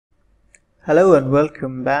Hello and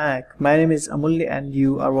welcome back. My name is Amulya and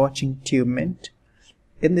you are watching TubeMint.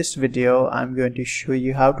 In this video, I'm going to show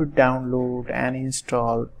you how to download and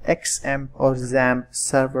install XAMPP or XAMPP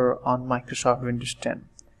server on Microsoft Windows 10.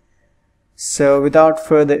 So without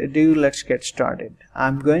further ado, let's get started.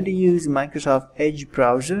 I'm going to use Microsoft Edge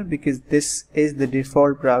browser because this is the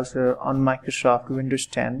default browser on Microsoft Windows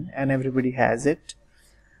 10 and everybody has it.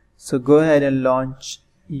 So go ahead and launch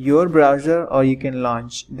your browser, or you can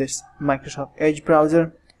launch this Microsoft Edge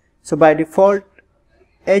browser. So by default,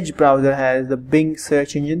 Edge browser has the Bing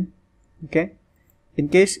search engine. Okay, in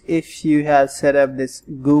case if you have set up this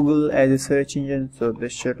Google as a search engine, so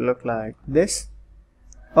this should look like this,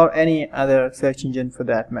 or any other search engine for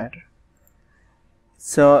that matter.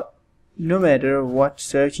 So no matter what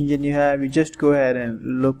search engine you have, you just go ahead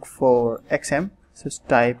and look for XAMPP. So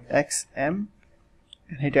type XAMPP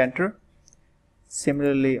and hit enter.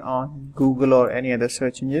 Similarly on Google or any other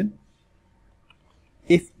search engine.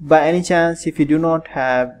 If by any chance if you do not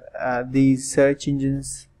have these search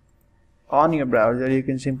engines on your browser, you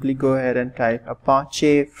can simply go ahead and type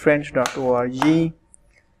Apache friends.org,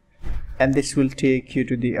 and this will take you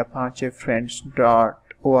to the Apache friends.org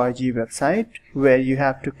website, where you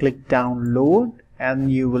have to click download,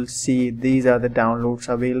 and you will see these are the downloads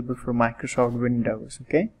available for Microsoft Windows.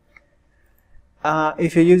 Okay.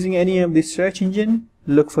 If you're using any of this search engine,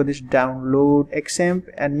 look for this download XAMPP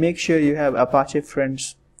and make sure you have Apache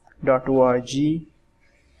friends.org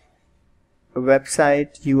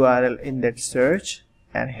website URL in that search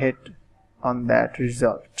and hit on that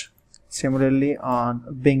result. Similarly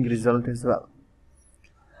on Bing result as well.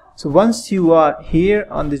 So once you are here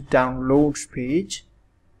on this downloads page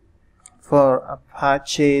for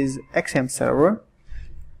Apache's XAMPP server,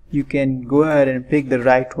 you can go ahead and pick the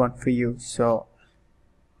right one for you. So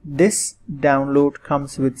this download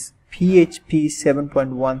comes with PHP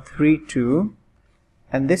 7.132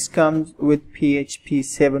 and this comes with PHP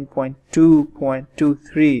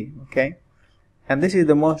 7.2.23. okay, and this is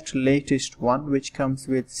the most latest one, which comes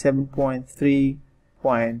with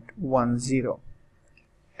 7.3.10,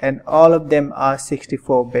 and all of them are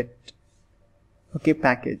 64-bit okay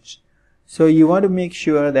package. So you want to make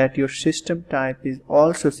sure that your system type is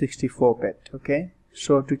also 64-bit. okay,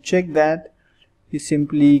 so to check that, you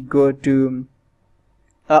simply go to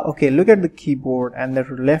okay, look at the keyboard, and at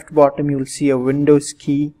the left bottom you will see a Windows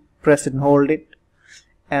key. Press and hold it,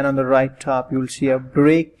 and on the right top you will see a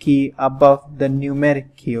break key above the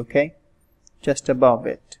numeric key. Okay, just above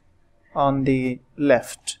it on the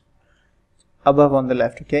left, above on the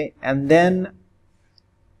left. Okay, and then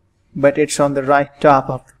but it's on the right top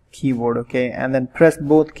of the keyboard. Okay, and then press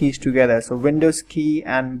both keys together, so Windows key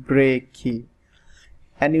and break key,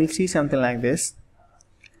 and you'll see something like this.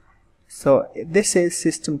 So this is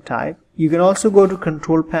system type. You can also go to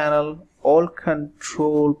control panel, all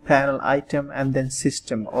control panel item, and then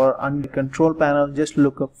system, or under control panel just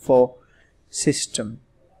look up for system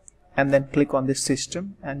and then click on this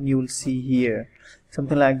system, and you will see here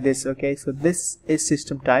something like this. Okay, so this is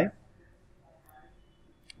system type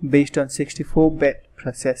based on 64-bit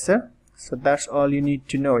processor. So that's all you need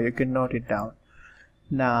to know. You can note it down.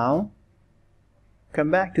 Now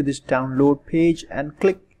come back to this download page and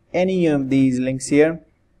click any of these links here.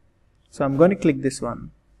 So I'm going to click this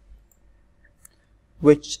one,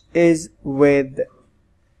 which is with,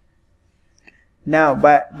 now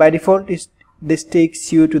by default this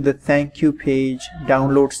takes you to the thank you page,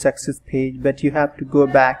 download success page, but you have to go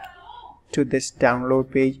back to this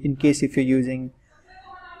download page in case if you're using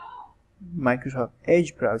Microsoft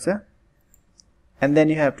Edge browser, and then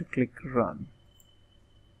you have to click run.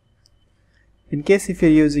 In case if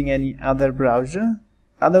you're using any other browser,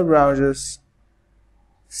 other browsers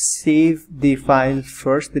save the file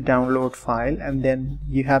first, the download file, and then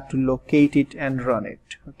you have to locate it and run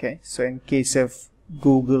it. Okay, so in case of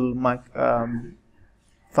Google,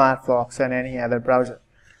 Firefox and any other browser,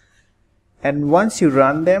 and once you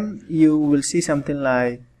run them, you will see something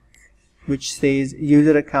like which says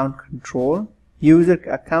user account control,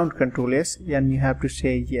 yes, and you have to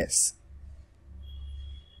say yes.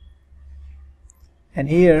 And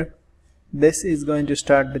here this is going to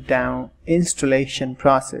start the installation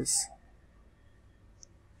process.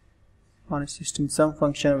 On a system, some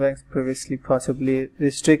function was previously possibly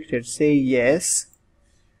restricted, say yes.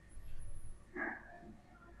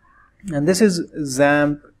 And this is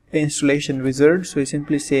XAMPP installation wizard, so you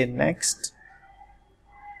simply say next.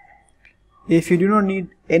 If you do not need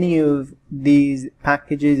any of these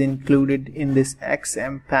packages included in this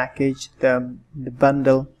XAMPP package, the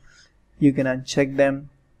bundle, you can uncheck them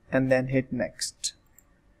and then hit next.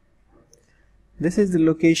 This is the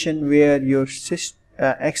location where your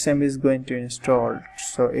XAMPP is going to install.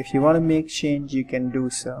 So if you want to make change, you can do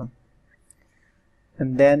so,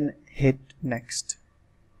 and then hit next.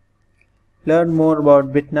 Learn more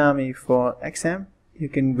about Bitnami for XAMPP. You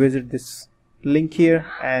can visit this link here,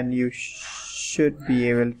 and you should be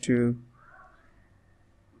able to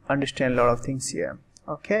understand a lot of things here.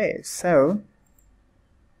 Okay, so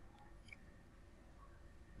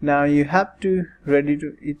now you have to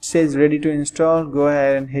it says ready to install. Go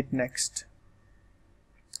ahead and hit next.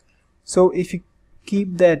 So if you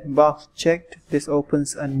keep that box checked, this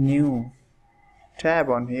opens a new tab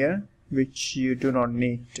on here, which you do not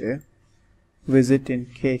need to visit in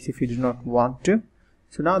case if you do not want to.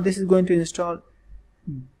 So now this is going to install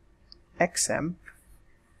XAMPP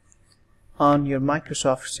on your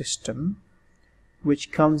Microsoft system,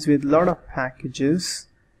 which comes with a lot of packages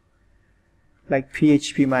like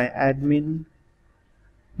PHP MyAdmin,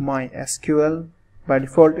 MySQL. By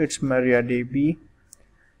default it's MariaDB,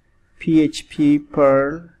 PHP,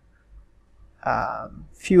 Perl,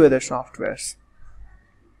 few other softwares.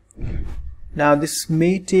 Now this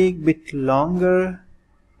may take a bit longer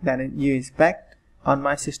than you expect. On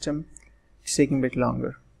my system it's taking a bit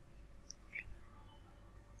longer.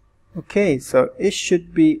 Okay, so it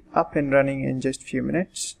should be up and running in just a few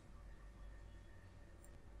minutes.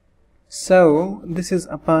 So this is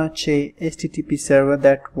Apache HTTP server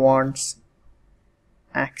that wants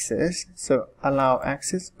access, so allow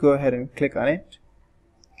access. Go ahead and click on it,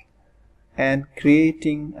 and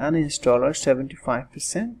creating uninstaller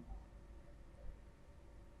 75%.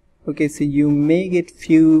 Okay, so you may get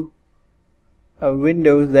few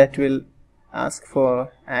windows that will ask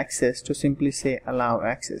for access, to simply say allow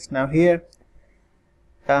access. Now here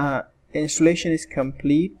installation is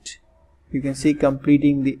complete. You can see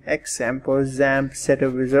completing the XAMPP or XAMPP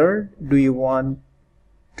setup wizard. Do you want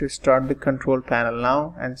to start the control panel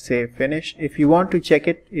now, and say finish if you want to check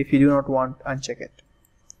it. If you do not want, uncheck it.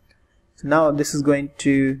 So now this is going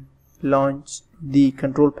to launch the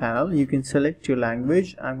control panel. You can select your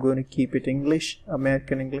language. I'm going to keep it English,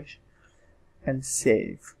 American English, and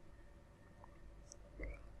save.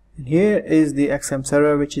 And here is the XAMPP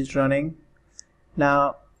server which is running.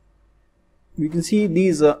 Now you can see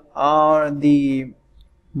these are the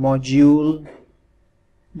module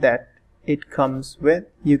that it comes with.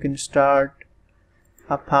 You can start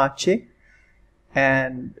Apache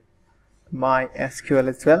and MySQL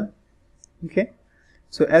as well. Okay,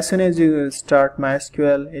 so as soon as you start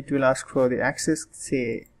MySQL, it will ask for the access.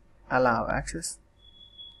 Say allow access.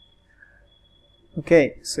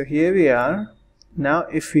 Okay, so here we are. Now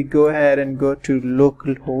if we go ahead and go to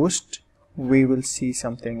localhost, we will see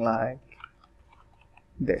something like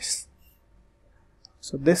this.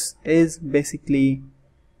 So this is basically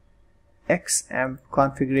XAMPP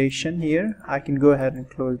configuration here. I can go ahead and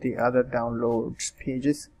close the other downloads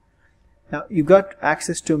pages. Now you got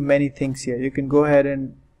access to many things here. You can go ahead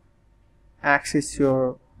and access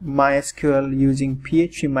your MySQL using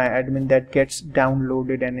PHP MyAdmin that gets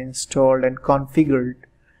downloaded and installed and configured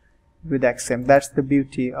with XAMPP. That's the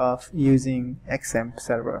beauty of using XAMPP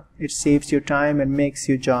server. It saves your time and makes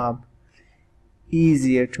your job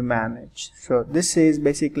easier to manage. So this is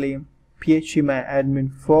basically PHP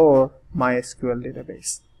MyAdmin for MySQL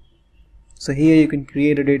database. So here you can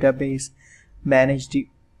create a database, manage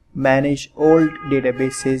old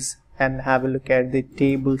databases, and have a look at the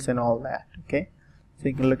tables and all that. Okay, so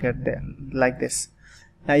you can look at them like this.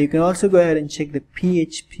 Now you can also go ahead and check the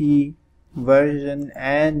PHP version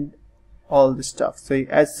and all the stuff. So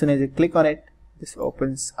as soon as you click on it, this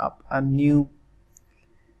opens up a new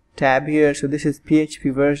tab here. So this is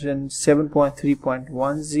PHP version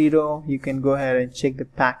 7.3.10. you can go ahead and check the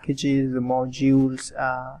packages, the modules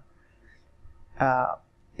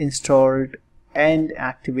installed and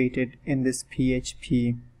activated in this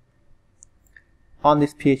PHP, on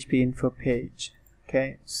this PHP info page.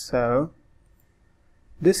 Okay, so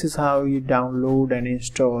this is how you download and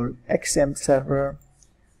install XAMPP server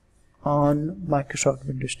on Microsoft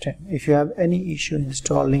Windows 10. If you have any issue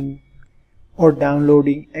installing or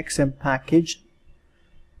downloading XAMPP package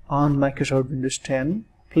on Microsoft Windows 10,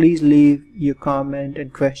 please leave your comment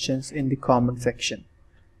and questions in the comment section.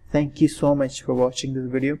 Thank you so much for watching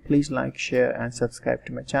this video. Please like, share and subscribe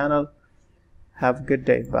to my channel. Have a good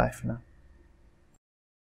day. Bye for now.